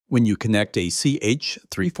When you connect a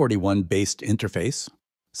CH341 based interface,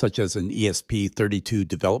 such as an ESP32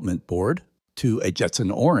 development board, to a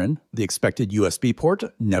Jetson Orin, the expected USB port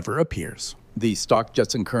never appears. The stock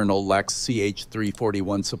Jetson kernel lacks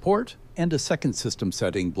CH341 support, and a second system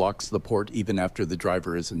setting blocks the port even after the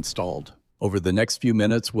driver is installed. Over the next few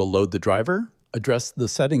minutes, we'll load the driver, address the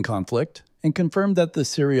setting conflict, and confirm that the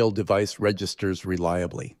serial device registers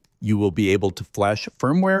reliably. You will be able to flash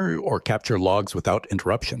firmware or capture logs without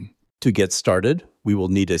interruption. To get started, we will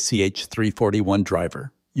need a CH341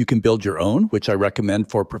 driver. You can build your own, which I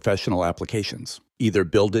recommend for professional applications. Either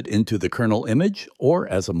build it into the kernel image or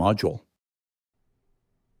as a module.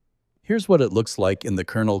 Here's what it looks like in the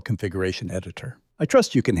kernel configuration editor. I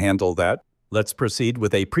trust you can handle that. Let's proceed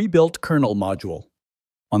with a pre-built kernel module.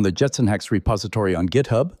 On the Jetson Hacks repository on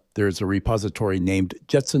GitHub, there is a repository named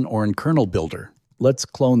Jetson Orin Kernel Builder. Let's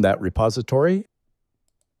clone that repository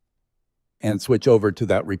and switch over to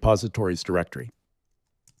that repository's directory.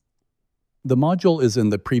 The module is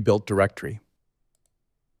in the pre-built directory.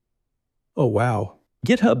 Oh wow,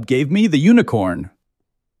 GitHub gave me the unicorn!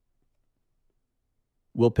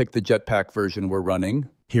 We'll pick the Jetpack version we're running.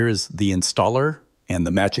 Here is the installer and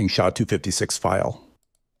the matching SHA-256 file.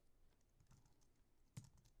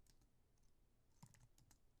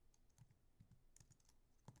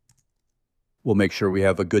 We'll make sure we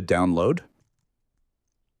have a good download.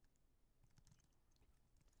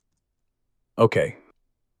 Okay.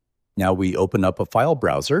 Now we open up a file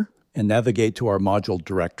browser and navigate to our module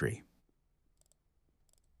directory.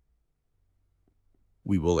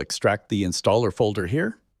 We will extract the installer folder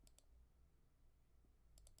here.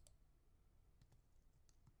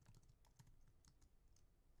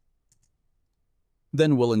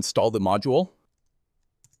 Then we'll install the module.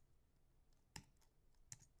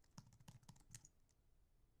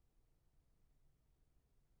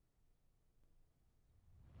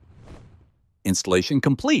 Installation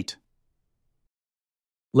complete.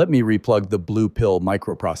 Let me replug the Blue Pill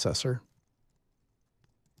microprocessor.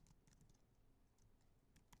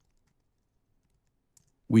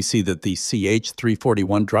 We see that the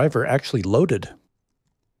CH341 driver actually loaded.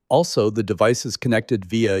 Also, the device is connected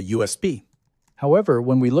via USB. However,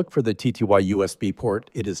 when we look for the TTY USB port,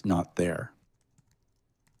 it is not there.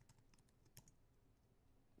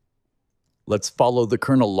 Let's follow the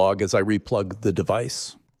kernel log as I replug the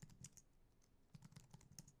device.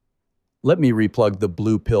 Let me replug the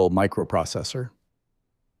Blue Pill microprocessor.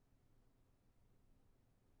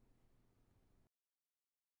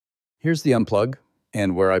 Here's the unplug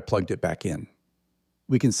and where I plugged it back in.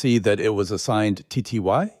 We can see that it was assigned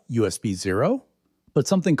TTY USB 0, but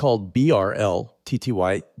something called BRL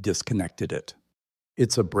TTY disconnected it.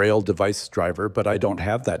 It's a Braille device driver, but I don't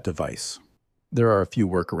have that device. There are a few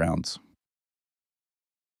workarounds.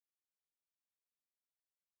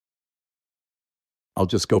 I'll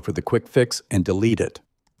just go for the quick fix and delete it.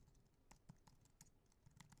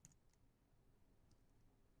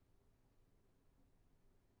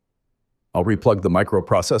 I'll replug the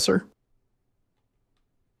microprocessor.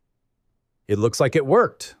 It looks like it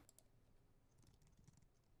worked.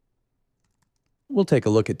 We'll take a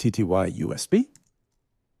look at TTY USB.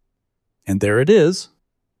 And there it is.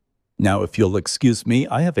 Now, if you'll excuse me,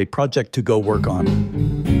 I have a project to go work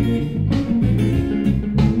on.